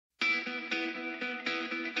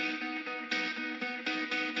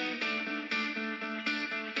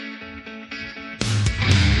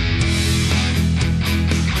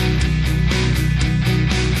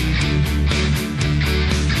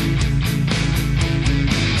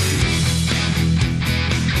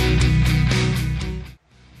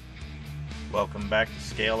back to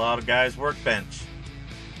Scale Auto Guy's Workbench.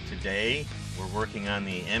 Today we're working on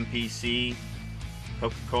the MPC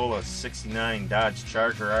Coca-Cola 69 Dodge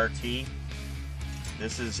Charger RT.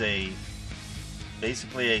 This is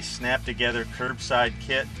basically a snap together curbside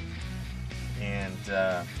kit, and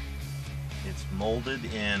it's molded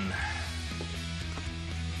in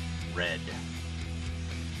red.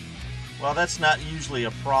 Well, that's not usually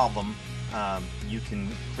a problem. You can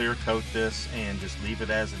clear coat this and just leave it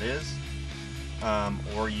as it is,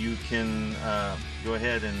 or you can go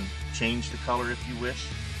ahead and change the color if you wish.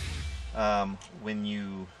 When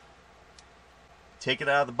you take it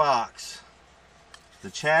out of the box, the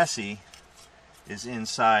chassis is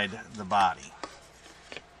inside the body.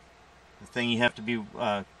 The thing you have to be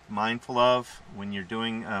mindful of when you're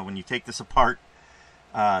doing when you take this apart,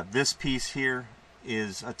 this piece here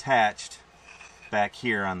is attached back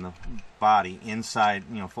here on the body, inside,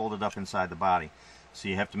 folded up inside the body. So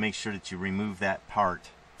you have to make sure that you remove that part.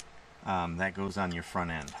 That goes on your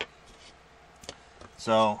front end.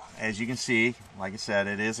 So as you can see, like I said,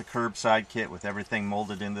 it is a curbside kit with everything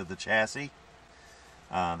molded into the chassis.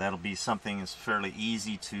 That'll be something that's fairly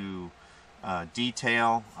easy to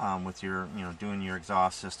detail with your, doing your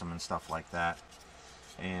exhaust system and stuff like that.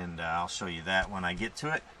 And I'll show you that when I get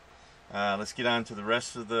to it. Let's get on to the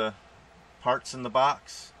rest of the parts in the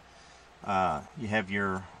box. You have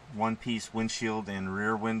your one-piece windshield and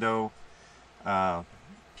rear window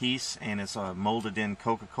piece, and it's molded in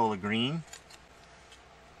Coca-Cola green.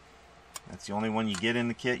 That's the only one you get in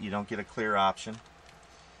the kit. You don't get a clear option.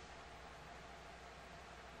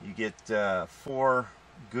 You get 4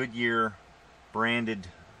 Goodyear branded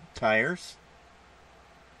tires.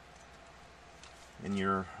 In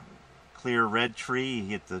your clear red tree, you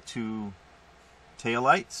get the 2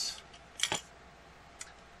 taillights.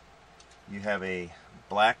 You have a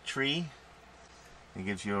black tree. It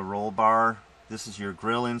gives you a roll bar. This is your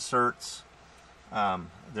grill inserts.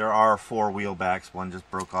 There are 4 wheel backs. One just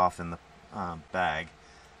broke off in the bag.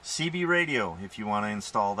 CB radio if you want to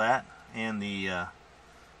install that, and the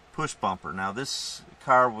push bumper. Now this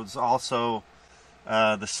car was also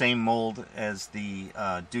the same mold as the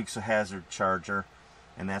Dukes of Hazzard Charger,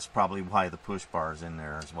 and that's probably why the push bar is in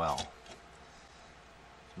there as well.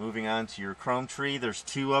 Moving on to your chrome tree, there's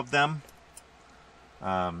 2 of them.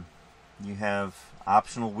 You have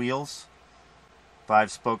optional wheels,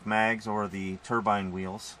 5-spoke mags or the turbine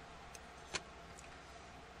wheels.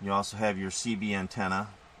 You also have your CB antenna,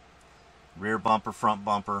 rear bumper, front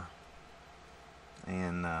bumper,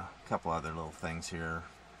 and a couple other little things here.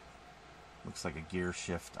 Looks like a gear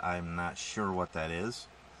shift. I'm not sure what that is.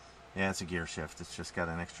 Yeah, it's a gear shift. It's just got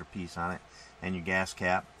an extra piece on it. And your gas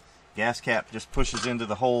cap. Gas cap just pushes into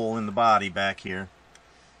the hole in the body back here.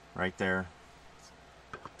 Right there.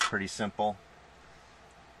 Pretty simple.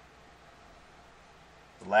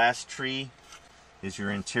 The last tree is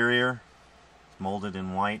your interior. It's molded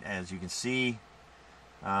in white, as you can see.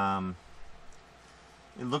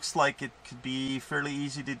 It looks like it could be fairly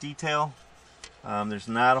easy to detail. There's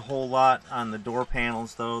not a whole lot on the door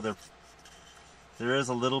panels, though. There is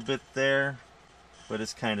a little bit there, but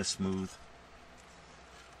it's kind of smooth.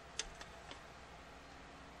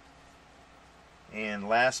 And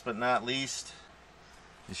last but not least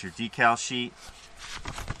is your decal sheet.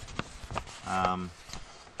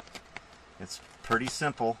 It's pretty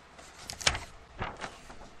simple.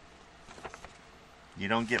 You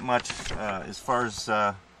don't get much as far as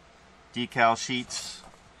decal sheets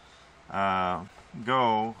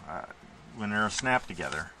go when they're snapped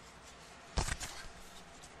together.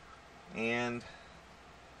 And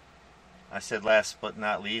I said last but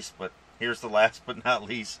not least, but here's the last but not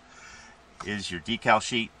least, is your decal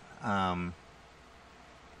sheet.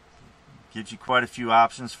 Gives you quite a few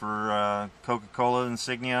options for Coca-Cola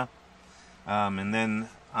insignia. And then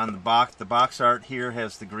on the box art here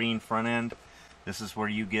has the green front end. This is where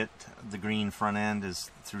you get the green front end, is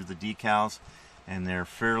through the decals, and they're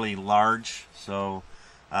fairly large, so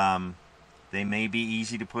they may be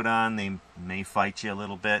easy to put on. They may fight you a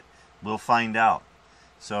little bit. We'll find out.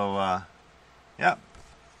 So yeah,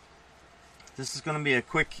 this is going to be a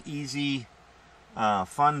quick, easy,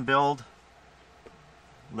 fun build.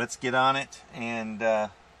 Let's get on it. And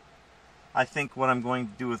I think what I'm going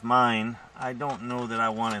to do with mine, I don't know that I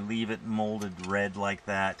want to leave it molded red like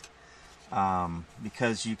that,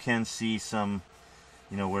 because you can see some,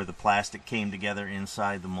 where the plastic came together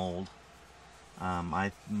inside the mold.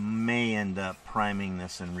 I may end up priming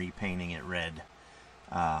this and repainting it red.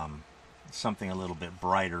 Something a little bit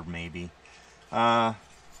brighter maybe.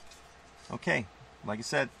 Okay, like I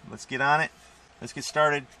said, let's get on it. Let's get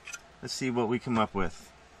started. Let's see what we come up with.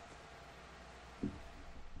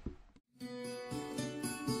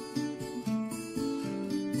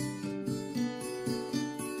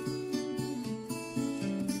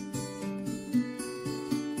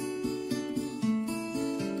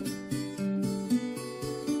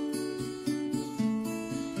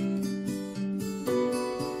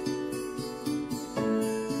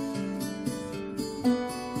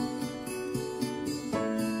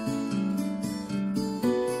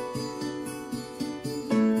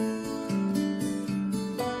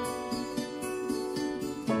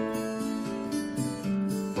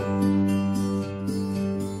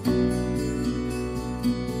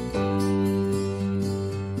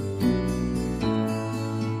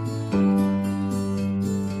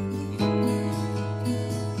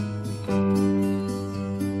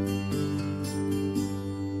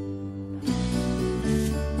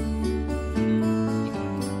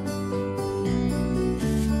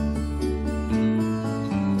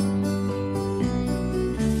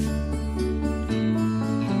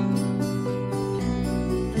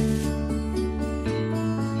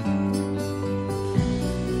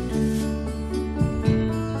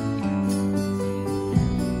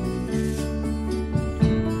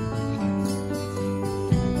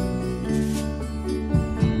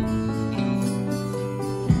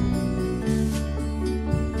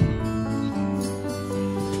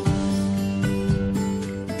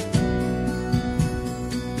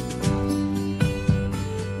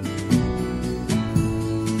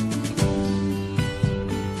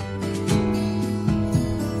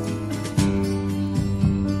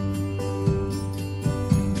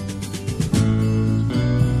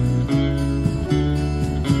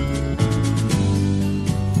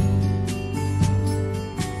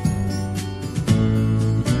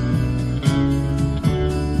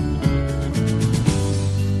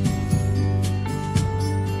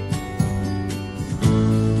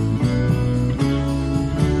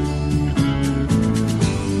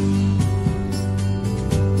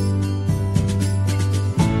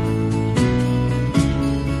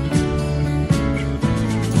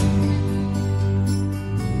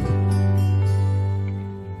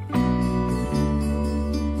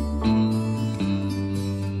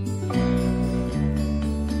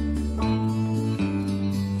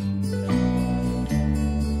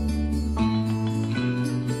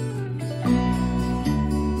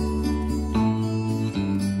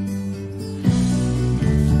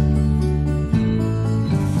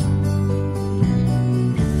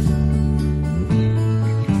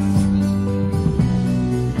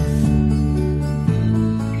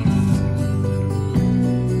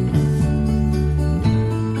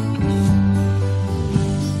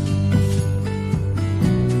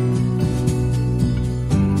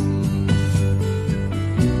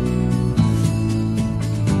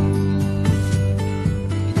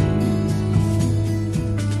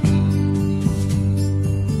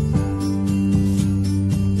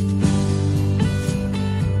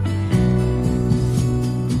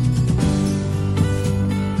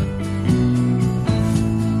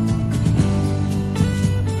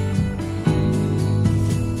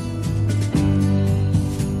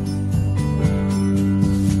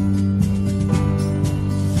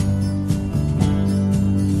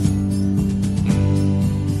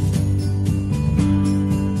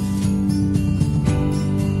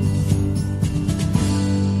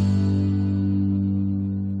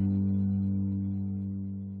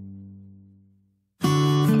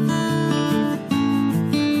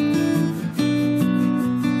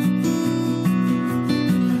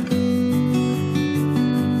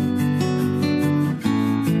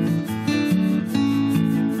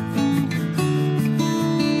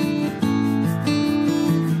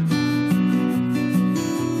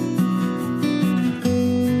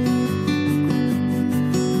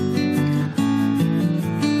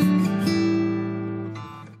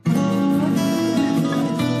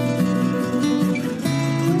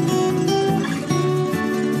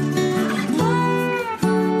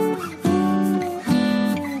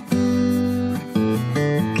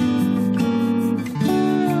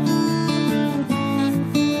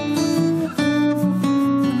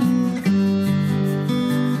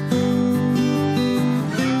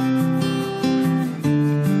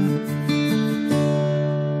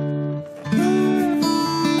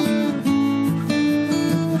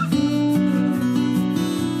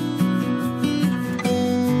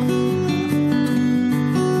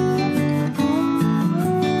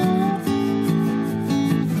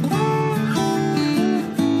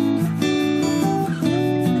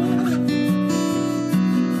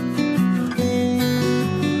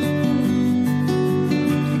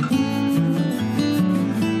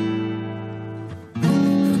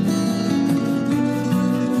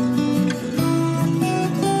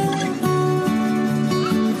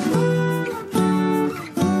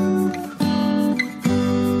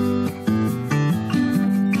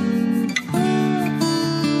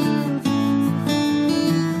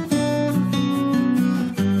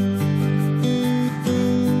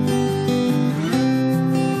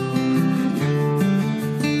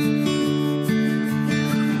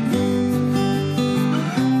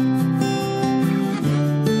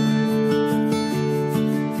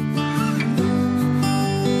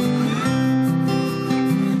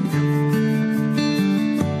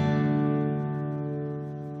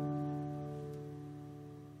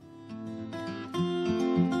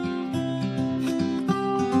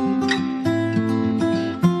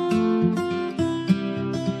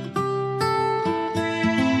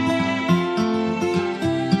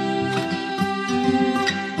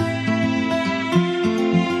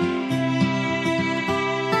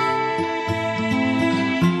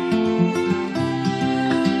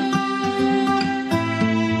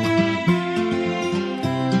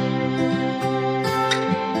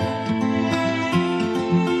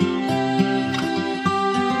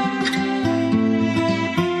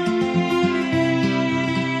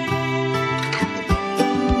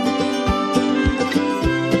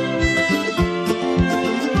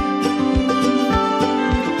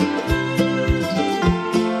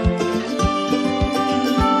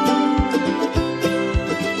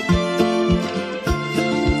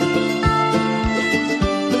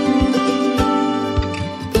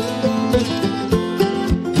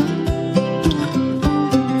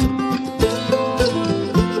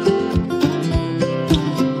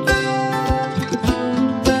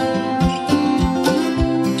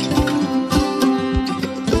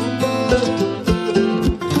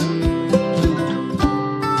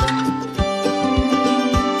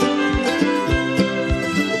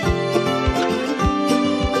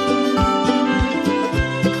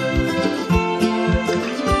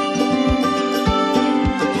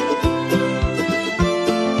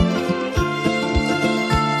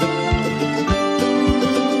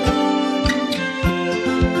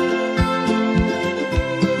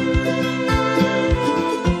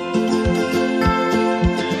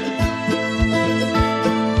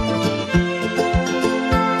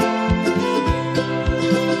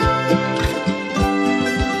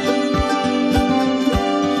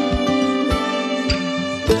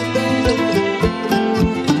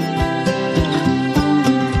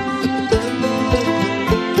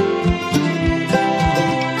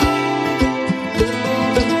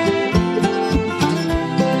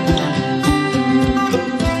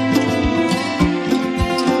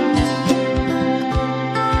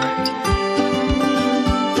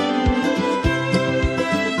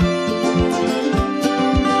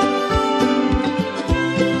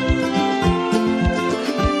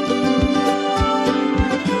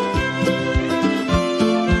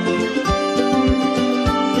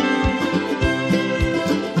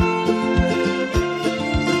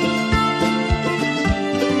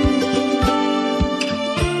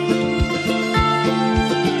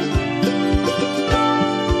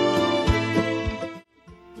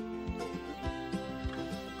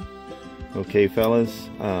 Okay, fellas,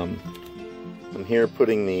 I'm here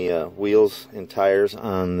putting the wheels and tires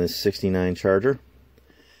on this 69 Charger,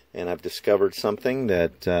 and I've discovered something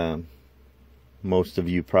that most of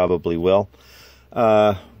you probably will.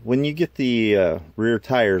 When you get the rear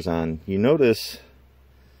tires on, you notice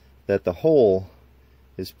that the hole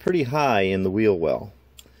is pretty high in the wheel well,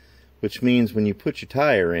 which means when you put your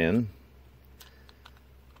tire in,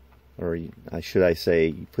 or should I say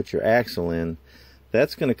you put your axle in,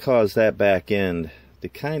 that's going to cause that back end to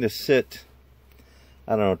kind of sit,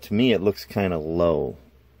 I don't know, to me it looks kind of low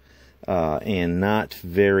and not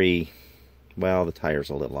very, well, the tire's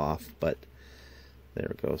a little off, but there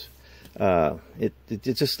it goes. It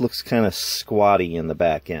just looks kind of squatty in the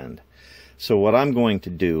back end. So what I'm going to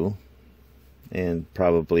do, and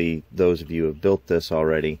probably those of you who have built this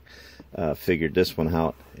already figured this one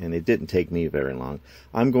out, and it didn't take me very long.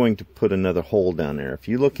 I'm going to put another hole down there. If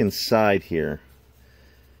you look inside here,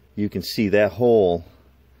 you can see that hole.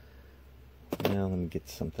 Now let me get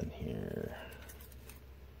something here.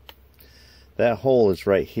 That hole is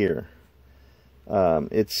right here.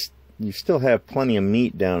 You still have plenty of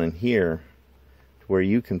meat down in here where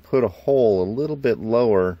you can put a hole a little bit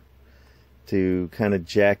lower to kind of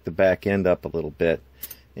jack the back end up a little bit.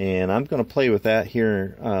 And I'm going to play with that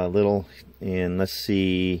here a little, and let's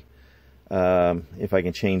see if I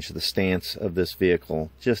can change the stance of this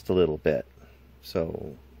vehicle just a little bit.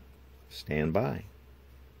 So stand by.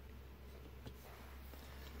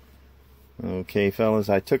 Okay, fellas,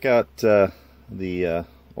 I took out the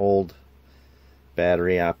old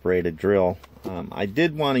battery operated drill. I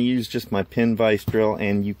did want to use just my pin vise drill,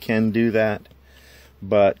 and you can do that,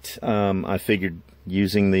 but I figured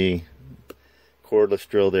using the cordless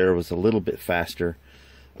drill there was a little bit faster.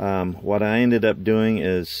 What I ended up doing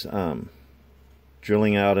is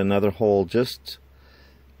drilling out another hole, just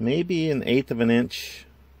maybe 1/8 of an inch,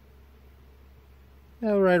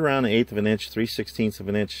 right around 1/8 of an inch, 3/16 of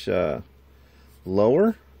an inch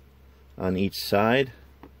lower on each side.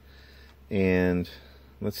 And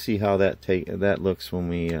let's see how that looks when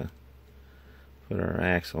we put our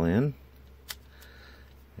axle in.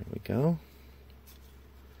 There we go.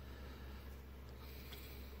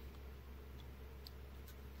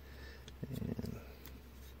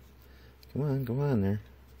 And go on there.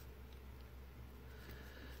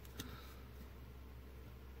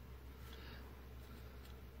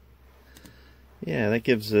 Yeah, that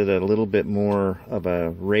gives it a little bit more of a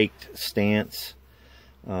raked stance.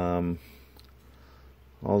 Although,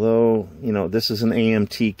 you know, this is an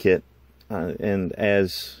AMT kit, and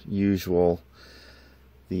as usual,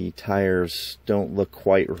 the tires don't look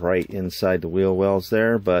quite right inside the wheel wells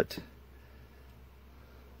there, but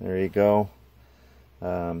there you go.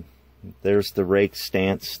 There's the rake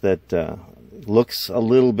stance that looks a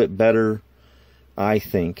little bit better, I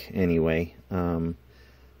think, anyway.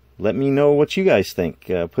 Let me know what you guys think.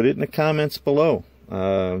 Put it in the comments below.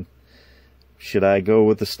 Should I go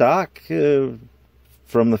with the stock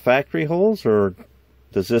from the factory holes, or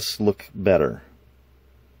does this look better?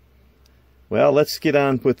 Well, let's get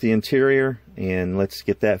on with the interior and let's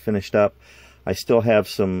get that finished up. I still have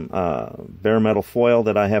some bare metal foil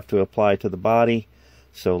that I have to apply to the body,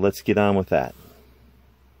 so let's get on with that.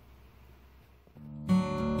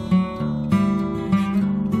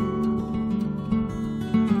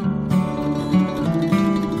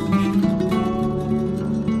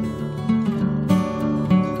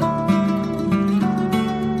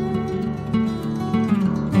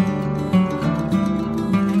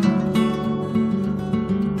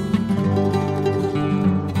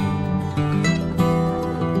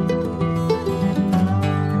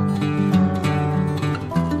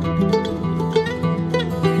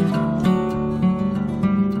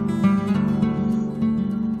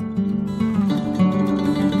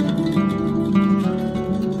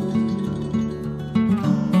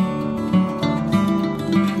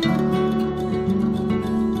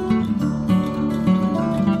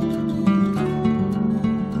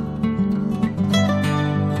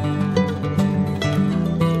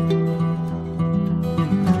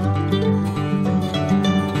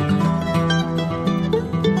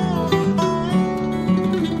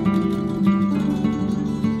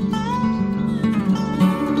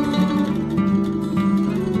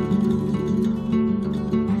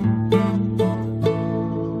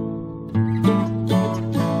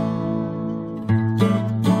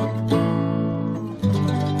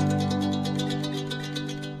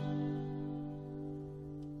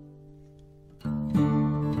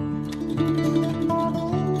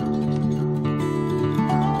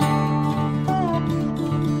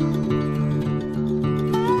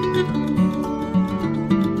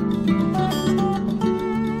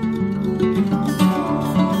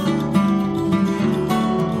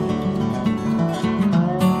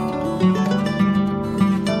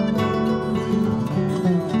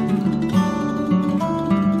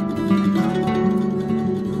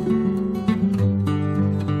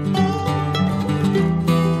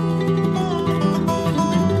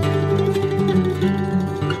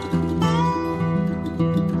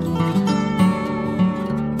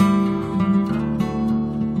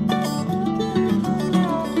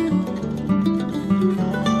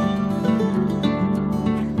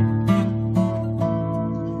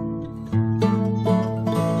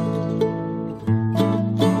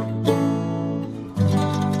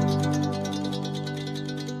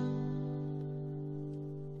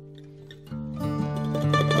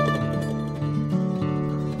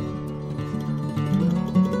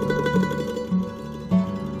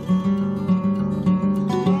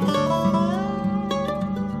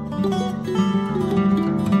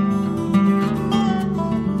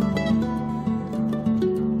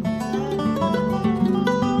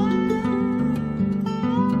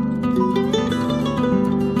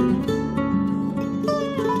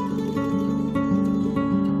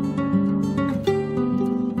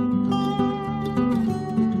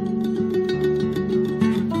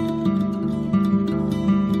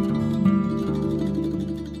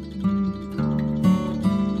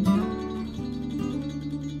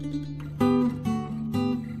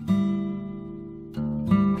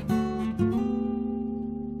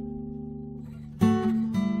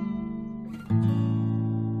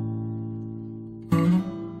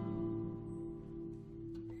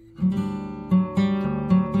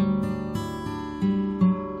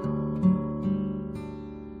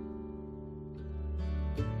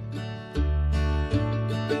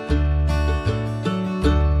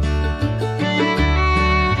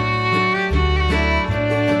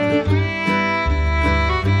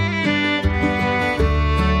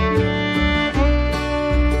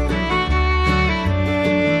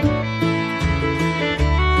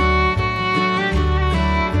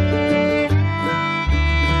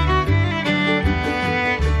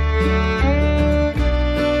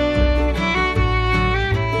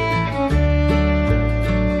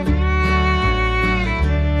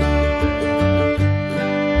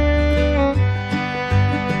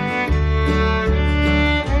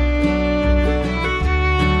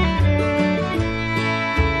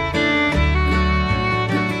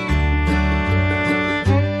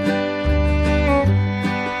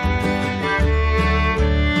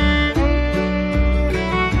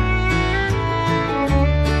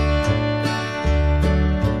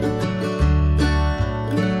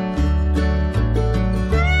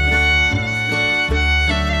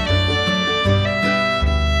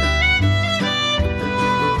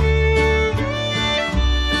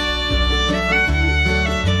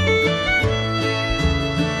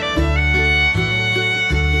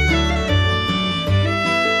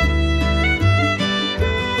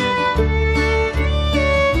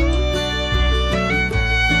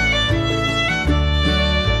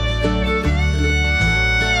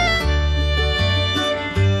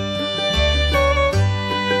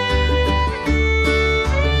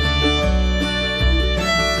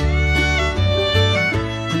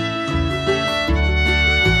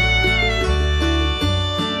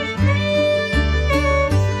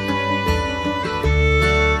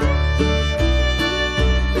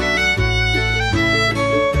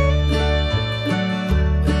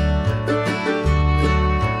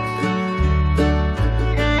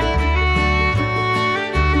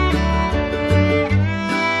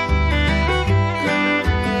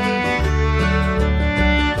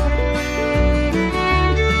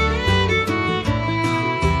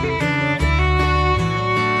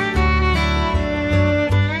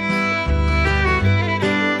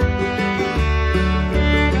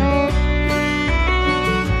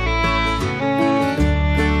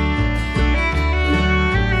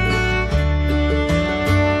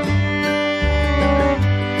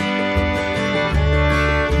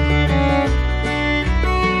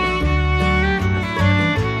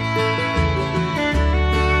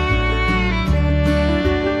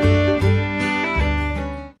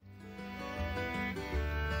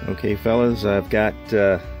 Okay, fellas, I've got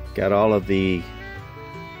all of the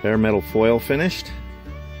bare metal foil finished,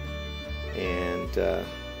 and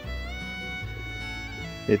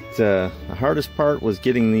the hardest part was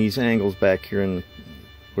getting these angles back here in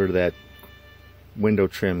where that window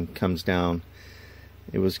trim comes down.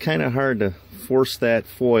 It was kind of hard to force that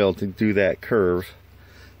foil to do that curve,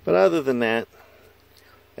 but other than that,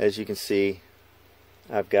 as you can see,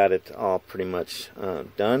 I've got it all pretty much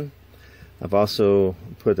done. I've also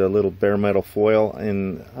put a little bare metal foil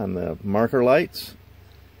in on the marker lights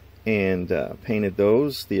and painted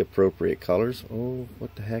those the appropriate colors. Oh,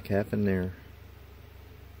 what the heck happened there?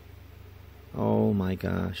 Oh my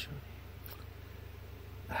gosh.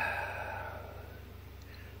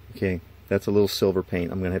 Okay, that's a little silver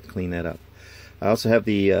paint. I'm going to have to clean that up. I also have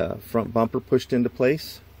the front bumper pushed into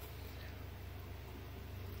place.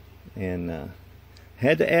 And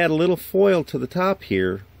had to add a little foil to the top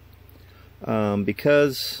here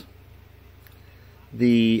because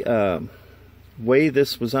the way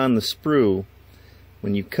this was on the sprue,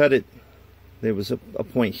 when you cut it, there was a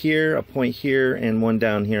point here, and one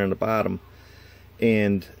down here on the bottom.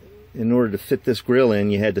 And in order to fit this grill in,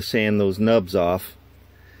 you had to sand those nubs off.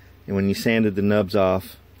 And when you sanded the nubs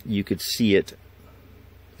off, you could see it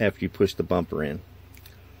after you pushed the bumper in.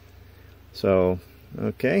 So,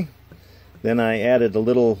 okay. Then I added a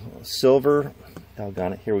little silver.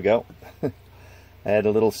 Doggone it, here we go. I added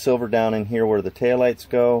a little silver down in here where the taillights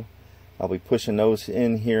go. I'll be pushing those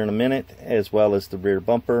in here in a minute, as well as the rear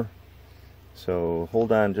bumper. So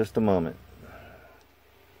hold on just a moment.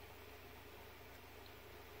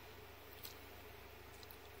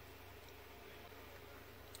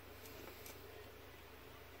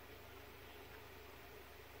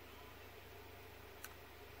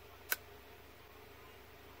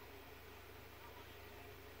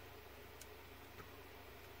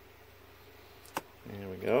 There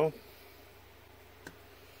we go.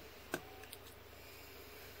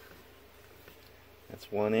 That's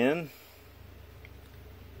one in.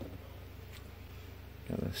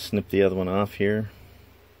 Gotta snip the other one off here.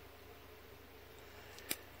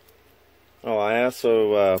 Oh, I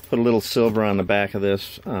also put a little silver on the back of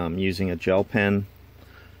this using a gel pen,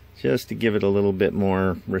 just to give it a little bit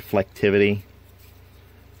more reflectivity.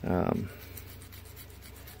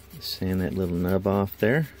 Sand that little nub off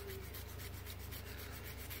there.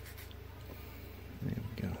 There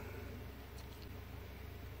we go.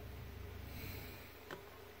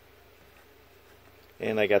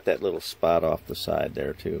 And I got that little spot off the side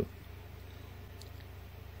there too.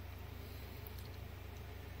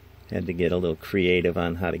 Had to get a little creative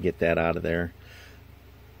on how to get that out of there.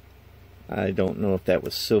 I don't know if that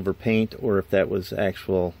was silver paint or if that was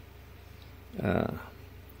actual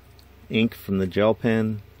ink from the gel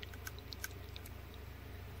pen.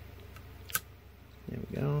 There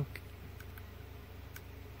we go.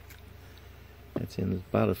 That's in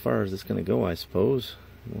about as far as it's going to go, I suppose.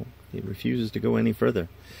 Well, it refuses to go any further.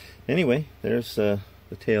 Anyway, there's the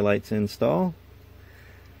taillights install.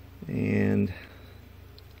 And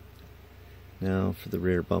now for the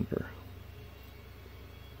rear bumper.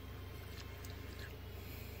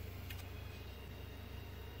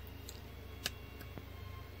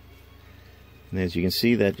 And as you can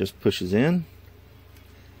see, that just pushes in.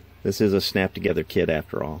 This is a snap together kit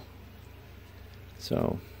after all.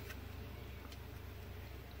 So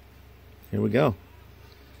here we go.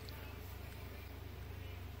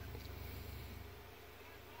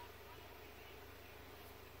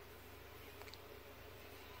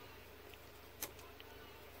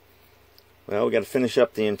 Well, we got to finish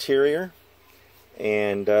up the interior,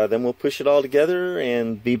 and then we'll push it all together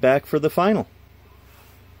and be back for the final.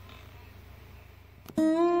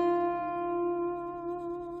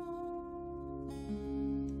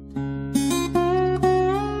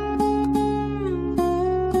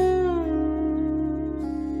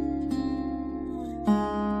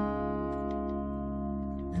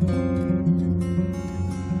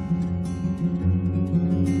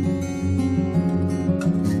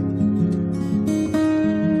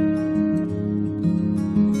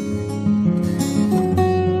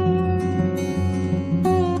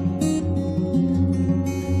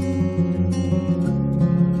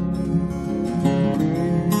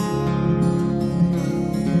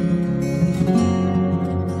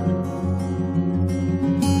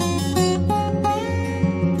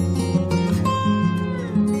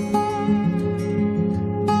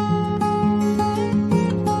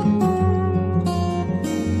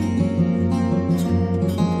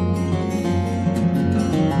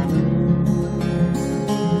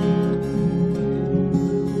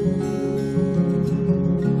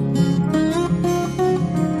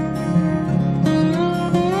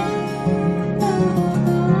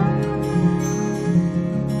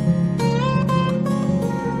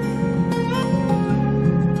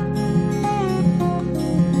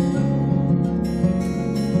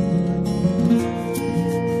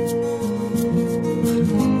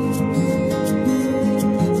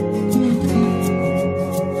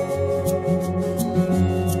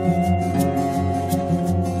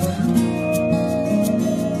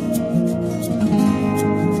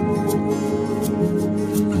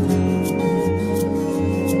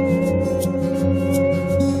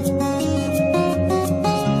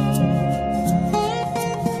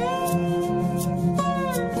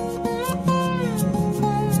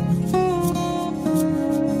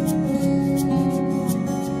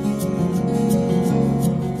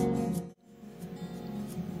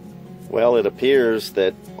 Well, it appears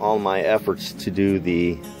that all my efforts to do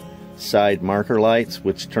the side marker lights,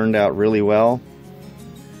 which turned out really well,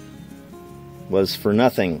 was for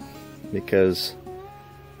nothing, because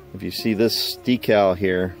if you see this decal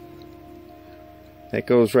here, that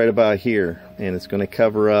goes right about here, and it's going to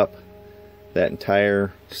cover up that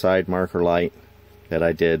entire side marker light that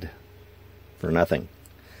I did for nothing.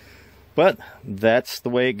 But that's the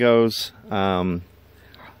way it goes.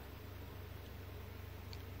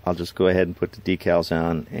 I'll just go ahead and put the decals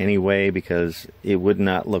on anyway, because it would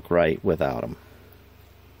not look right without them.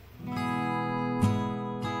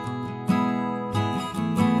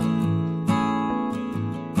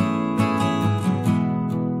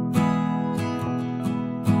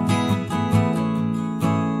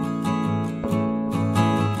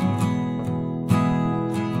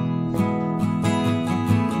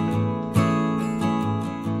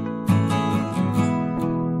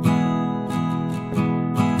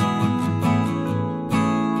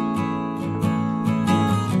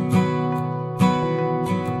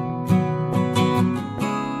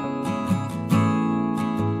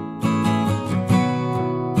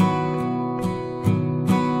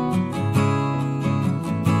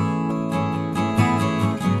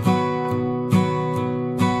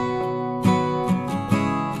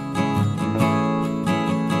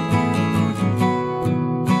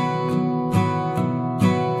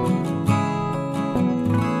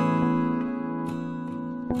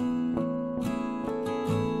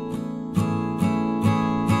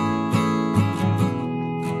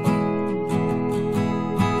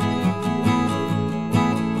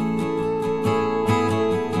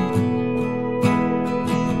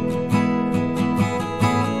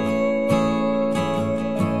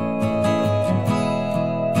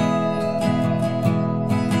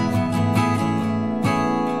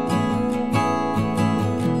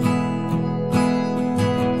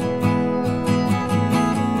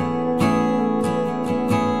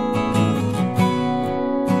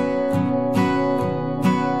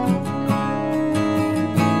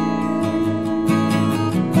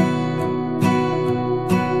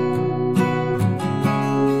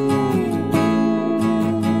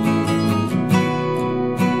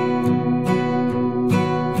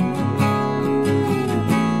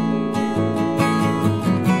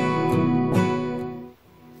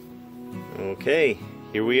 Okay,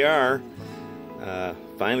 here we are.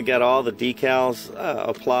 Finally got all the decals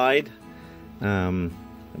applied.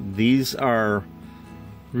 These are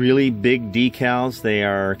really big decals. They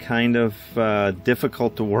are kind of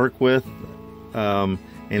difficult to work with, and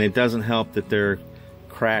it doesn't help that they're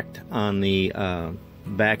cracked on the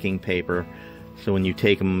backing paper. So when you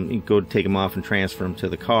take them, you go to take them off and transfer them to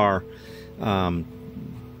the car,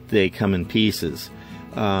 they come in pieces.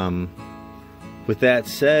 With that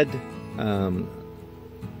said,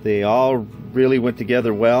 they all really went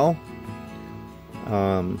together well.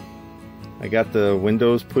 I got the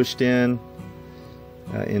windows pushed into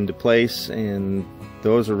place, and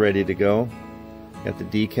those are ready to go. Got the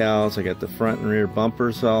decals, I got the front and rear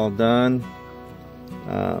bumpers all done.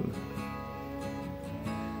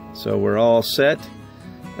 So we're all set.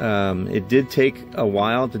 It did take a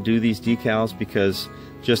while to do these decals because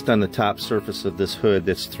just on the top surface of this hood,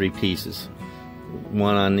 that's 3 pieces.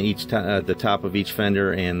 One on each the top of each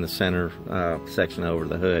fender and the center section over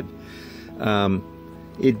the hood.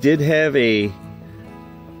 It did have a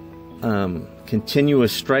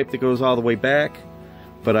continuous stripe that goes all the way back,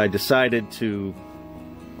 but I decided to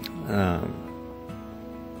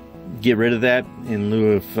get rid of that in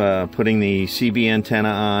lieu of putting the CB antenna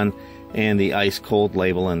on and the ice cold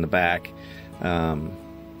label in the back.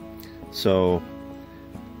 So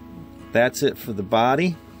that's it for the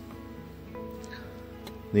body.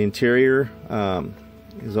 The interior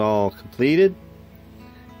is all completed,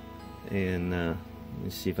 and let me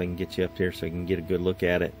see if I can get you up here so I can get a good look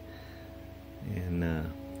at it. And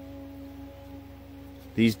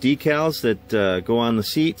these decals that go on the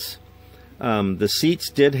seats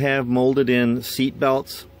did have molded in seat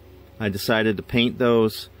belts. I decided to paint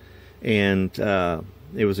those, and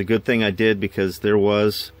it was a good thing I did, because there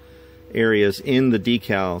was areas in the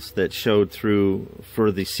decals that showed through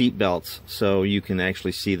for the seat belts, so you can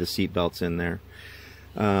actually see the seat belts in there.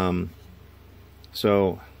 And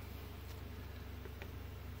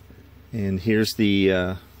here's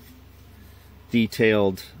the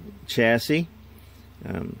detailed chassis.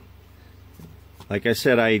 Like I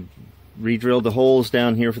said, I re-drilled the holes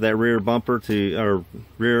down here for that rear bumper or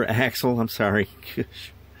rear axle, I'm sorry,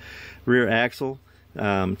 rear axle,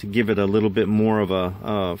 to give it a little bit more of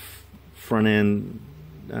a front end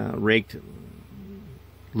raked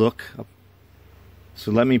look.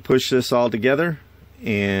 So let me push this all together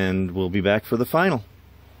and we'll be back for the final.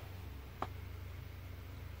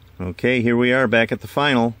 Okay, here we are back at the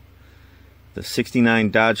final. The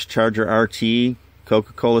 69 Dodge Charger RT,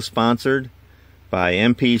 Coca-Cola sponsored by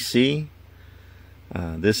MPC.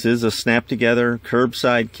 This is a snap together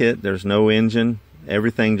curbside kit. There's no engine.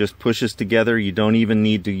 Everything just pushes together. You don't even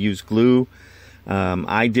need to use glue.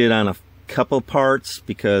 I did on a couple parts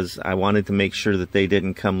because I wanted to make sure that they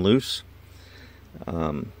didn't come loose.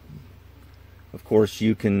 Of course,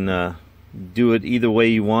 you can do it either way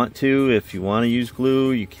you want to. If you want to use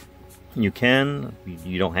glue, you can.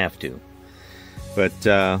 You don't have to. But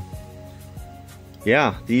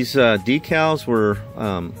yeah, these decals were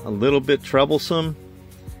a little bit troublesome,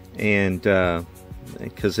 and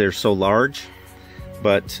because they're so large.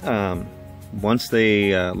 But once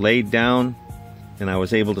they laid down and I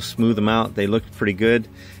was able to smooth them out, they looked pretty good.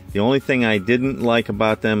 The only thing I didn't like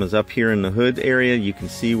about them is up here in the hood area, you can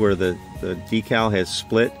see where the decal has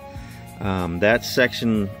split. That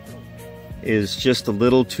section is just a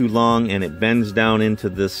little too long, and it bends down into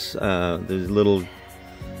this these little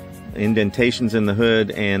indentations in the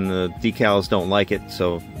hood, and the decals don't like it,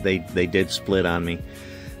 so they did split on me.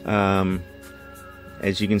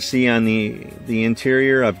 As you can see on the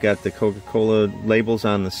interior, I've got the Coca-Cola labels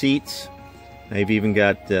on the seats. I've even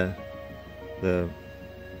got the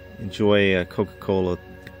Enjoy Coca-Cola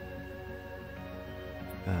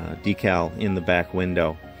decal in the back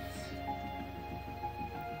window.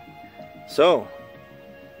 So,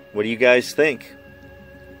 what do you guys think?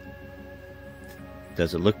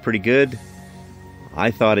 Does it look pretty good?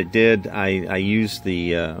 I thought it did. I used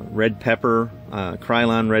the red pepper,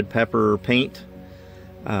 Krylon red pepper paint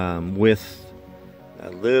with a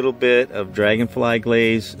little bit of Dragonfly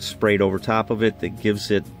Glaze sprayed over top of it that gives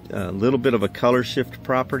it a little bit of a color shift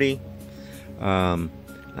property.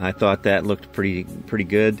 I thought that looked pretty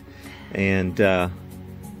good. And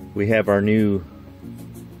we have our new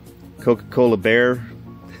Coca-Cola bear.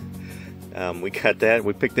 We got that.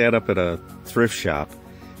 We picked that up at a thrift shop.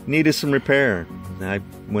 Needed some repair. I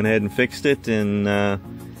went ahead and fixed it, and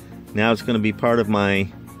now it's going to be part of my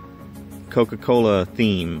Coca-Cola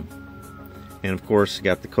theme. And of course,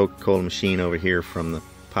 got the Coca-Cola machine over here from the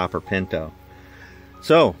Popper Pinto.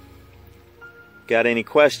 So, got any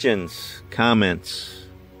questions, comments?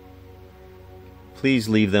 Please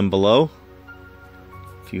leave them below.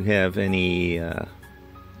 If you have any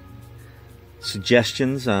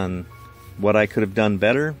suggestions on what I could have done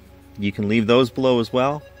better, you can leave those below as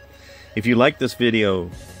well. If you like this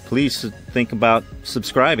video, please think about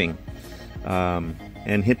subscribing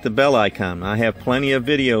and hit the bell icon. I have plenty of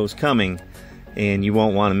videos coming, and you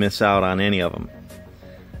won't want to miss out on any of them.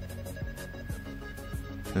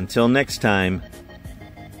 Until next time,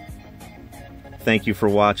 thank you for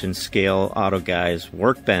watching Scale Auto Guy's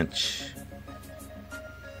Workbench.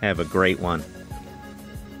 Have a great one.